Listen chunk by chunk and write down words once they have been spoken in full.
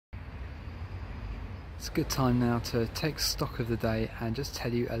It's a good time now to take stock of the day and just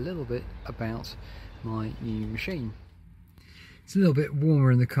tell you a little bit about my new machine. It's a little bit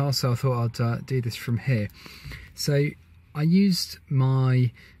warmer in the car, so I thought I'd do this from here. So I used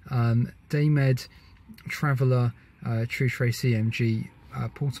my Deymed TruTrace EMG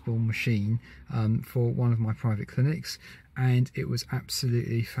portable machine for one of my private clinics, and it was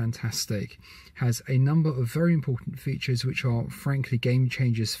absolutely fantastic. Has a number of very important features which are frankly game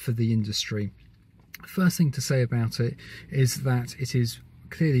changers for the industry. First thing to say about it is that it is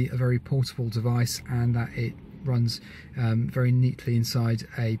clearly a very portable device and that it runs very neatly inside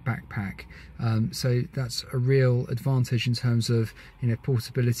a backpack, so that's a real advantage in terms of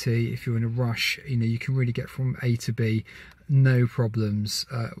portability. If you're in a rush, you can really get from A to B, no problems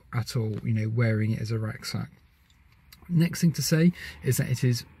at all, wearing it as a rucksack. Next thing to say is that it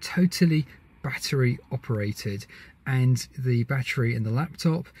is totally battery operated, and the battery in the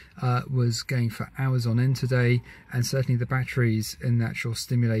laptop was going for hours on end today, and certainly the batteries in the actual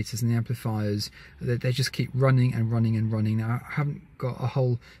stimulators and the amplifiers, they just keep running and running and running. Now I haven't got a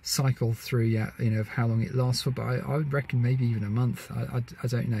whole cycle through yet, of how long it lasts for, but I would reckon maybe even a month. I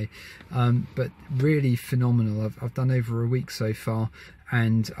don't know, but really phenomenal. I've done over a week so far,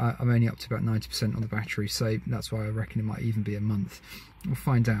 and I'm only up to about 90% on the battery, so that's why I reckon it might even be a month. We'll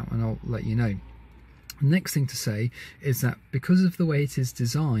find out and I'll let you know. Next thing to say is that because of the way it is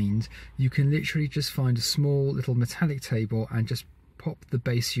designed, you can literally just find a small little metallic table and just pop the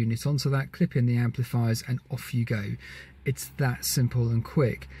bass unit onto that, clip in the amplifiers, and off you go. It's that simple and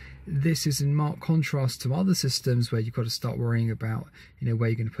quick. This is in marked contrast to other systems where you've got to start worrying about where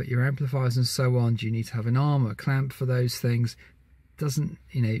you're going to put your amplifiers and so on. Do you need to have an arm or a clamp for those things?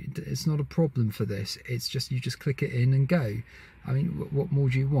 It's not a problem for this. It's just you just click it in and go. I mean, what more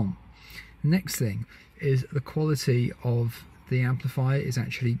do you want? Next thing is the quality of the amplifier is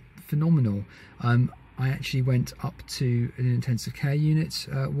actually phenomenal. I actually went up to an intensive care unit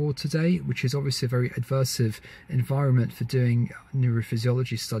ward today, which is obviously a very aversive environment for doing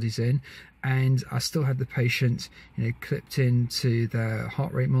neurophysiology studies in, and I still had the patient clipped into their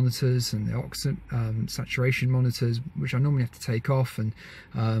heart rate monitors and the oxygen saturation monitors, which I normally have to take off, and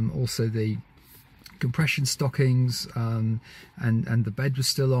also the compression stockings, and the bed was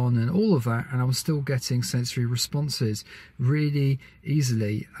still on and all of that, and I was still getting sensory responses really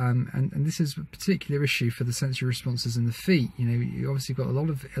easily, and this is a particular issue for the sensory responses in the feet. You obviously got a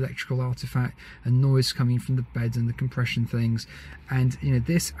lot of electrical artifact and noise coming from the bed and the compression things, and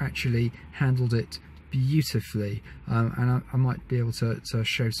this actually handled it beautifully, and I might be able to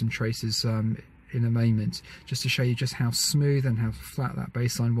show some traces in a moment, just to show you just how smooth and how flat that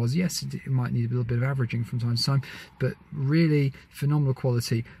baseline was. Yes, it might need a little bit of averaging from time to time, but really phenomenal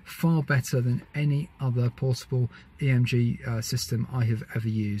quality, far better than any other portable EMG system I have ever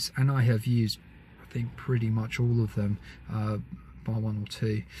used, and I have used, I think, pretty much all of them, bar one or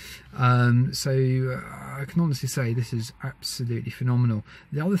two. So I can honestly say this is absolutely phenomenal.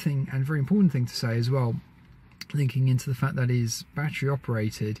 The other thing, and very important thing to say as well, linking into the fact that it is battery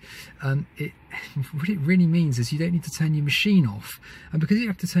operated, what it really means is you don't need to turn your machine off. And because you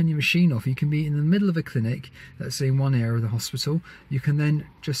have to turn your machine off, you can be in the middle of a clinic, let's say in one area of the hospital, you can then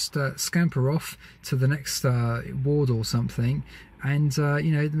just scamper off to the next ward or something, and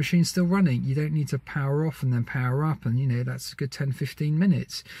the machine's still running. You don't need to power off and then power up, and that's a good 10-15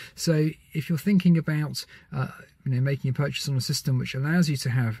 minutes. So if you're thinking about making a purchase on a system which allows you to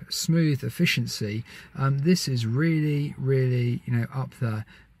have smooth efficiency, this is really up there,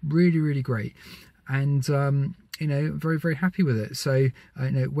 really great, and very, very happy with it. So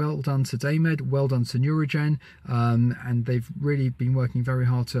well done to Deymed, well done to Neurogen, and they've really been working very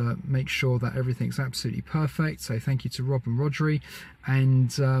hard to make sure that everything's absolutely perfect. So thank you to Rob and Rodri,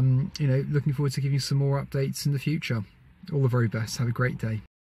 and looking forward to giving you some more updates in the future. All the very best. Have a great day.